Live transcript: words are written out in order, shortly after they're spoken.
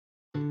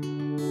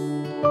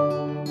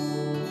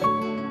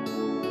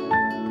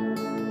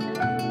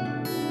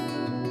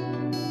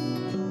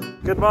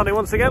Good morning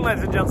once again,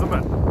 ladies and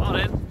gentlemen.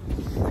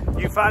 Morning.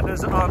 You find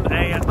us on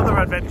another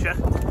adventure.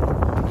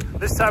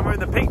 This time we're in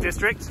the Peak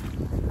District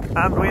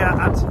and we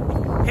are at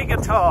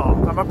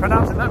Higator. Am I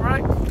pronouncing that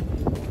right?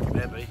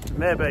 Maybe.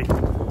 Maybe.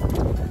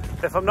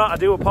 If I'm not, I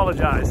do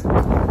apologise.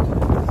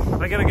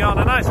 We're going to go on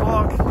a nice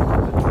walk.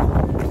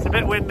 It's a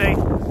bit windy, a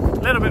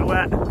little bit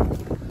wet.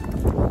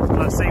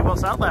 Let's see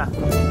what's out there.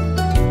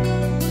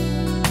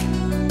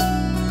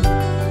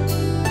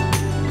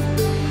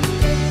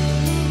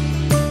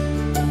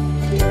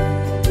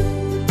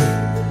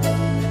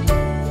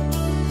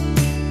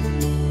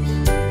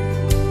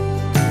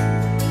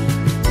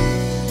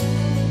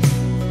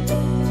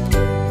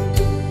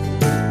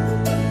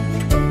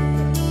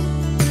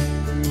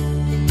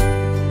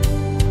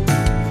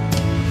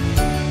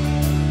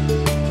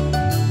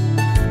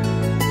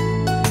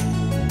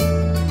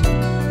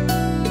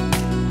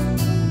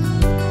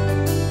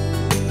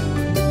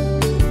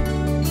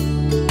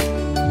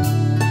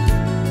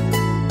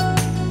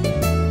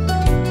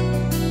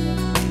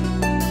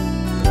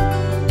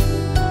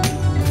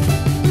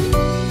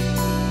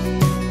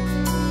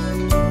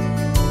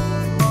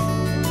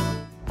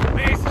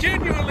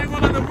 Genuinely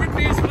one of the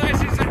windiest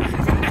places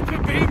I've ever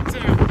been to.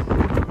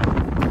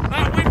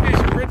 That wind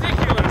is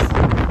ridiculous,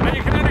 and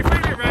you can only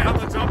feel it right on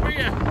the top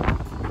here.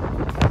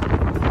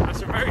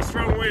 That's a very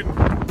strong wind.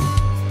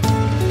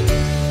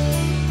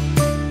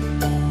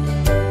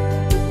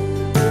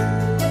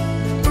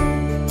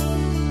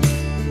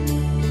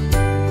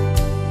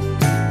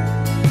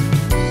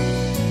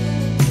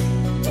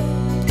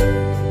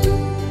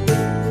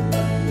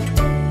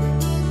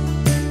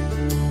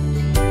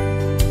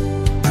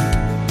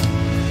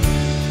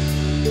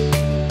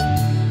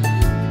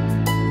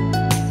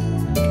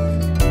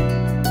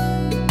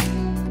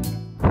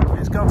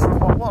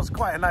 It's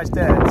quite a nice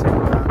day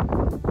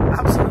to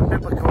absolute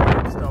biblical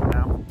windstorm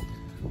now.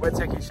 We're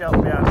taking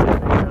shelter behind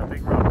some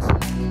big rocks.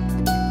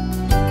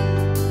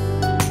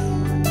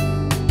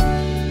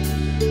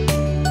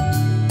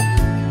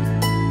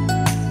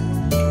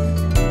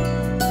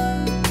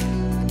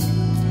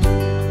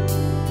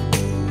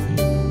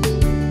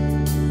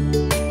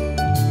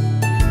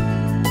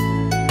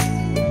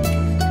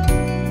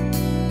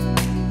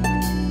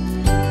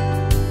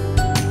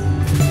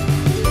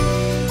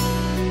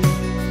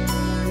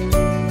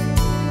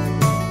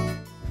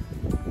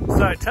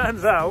 So it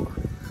turns out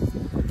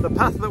the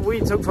path that we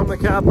took from the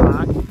car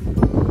park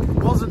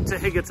wasn't to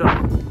Higator.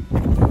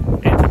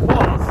 It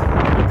was,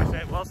 what did we say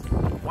it was?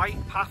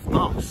 White Path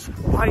Moss.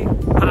 White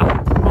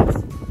Path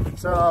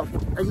Moss. So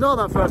ignore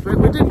that first bit.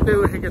 We didn't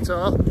do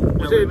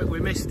Higator. We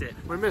missed it.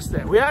 We missed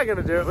it. We are going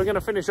to do it. We're going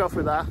to finish off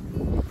with that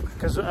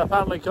because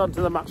apparently according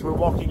to the maps we're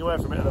walking away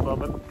from it at the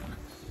moment.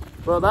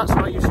 But that's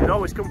why you should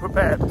always come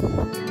prepared.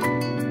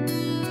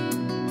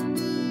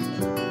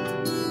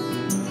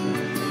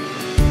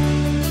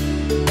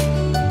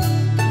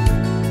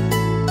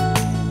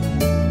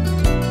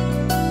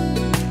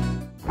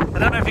 I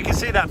don't know if you can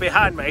see that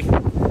behind me,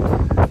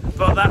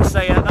 but that's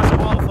a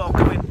waterfall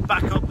coming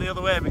back up the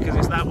other way because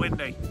it's that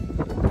windy.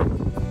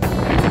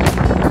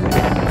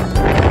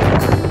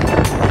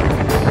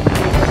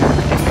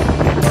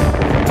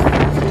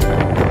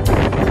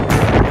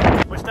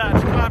 We're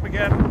starting to climb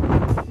again,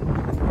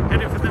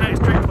 heading for the next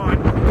drink point.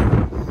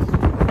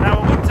 Now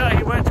I won't tell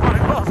you which one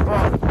it was,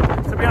 but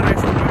to be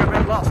honest, we were a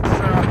bit lost, so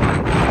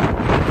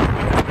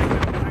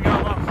we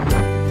got along.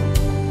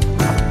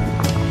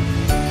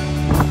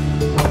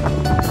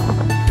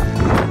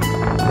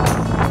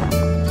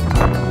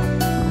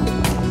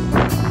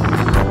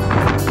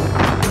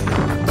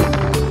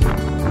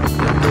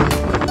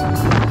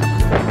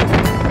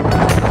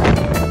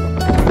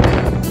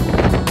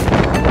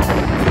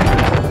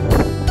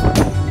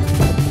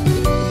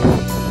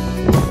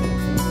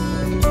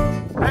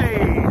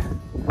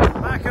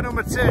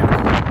 Number 2.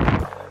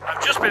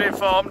 I've just been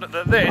informed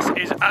that this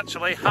is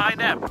actually High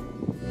Neb.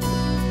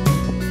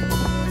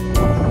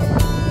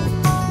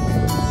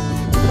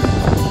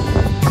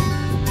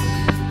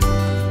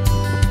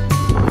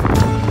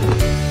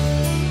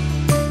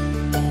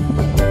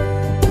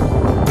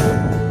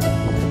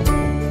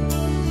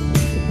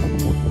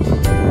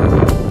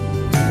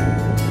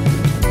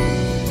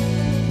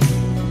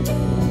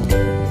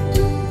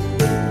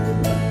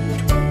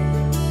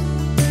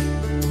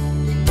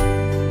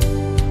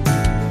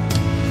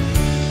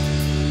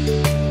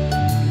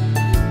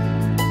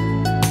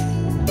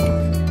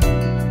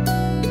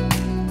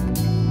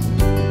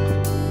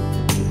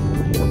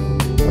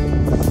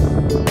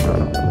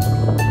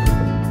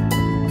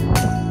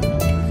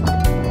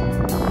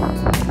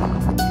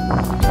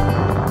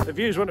 The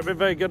views wouldn't have been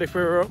very good if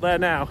we were up there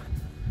now.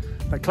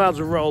 The clouds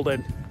were rolled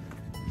in.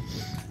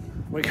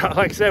 We got,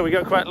 like I say, we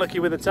got quite lucky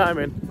with the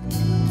timing.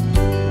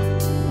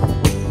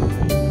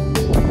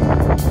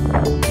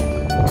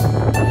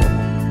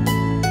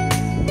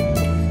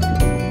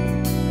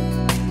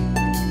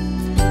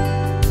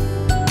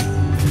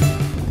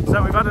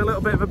 So we've had a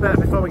little bit of a bet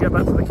before we get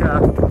back to the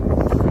car.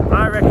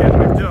 I reckon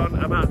we've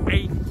done about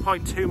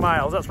 8.2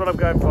 miles. That's what I'm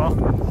going for.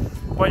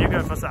 What are you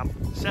going for, Sam?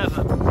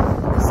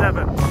 7.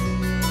 7.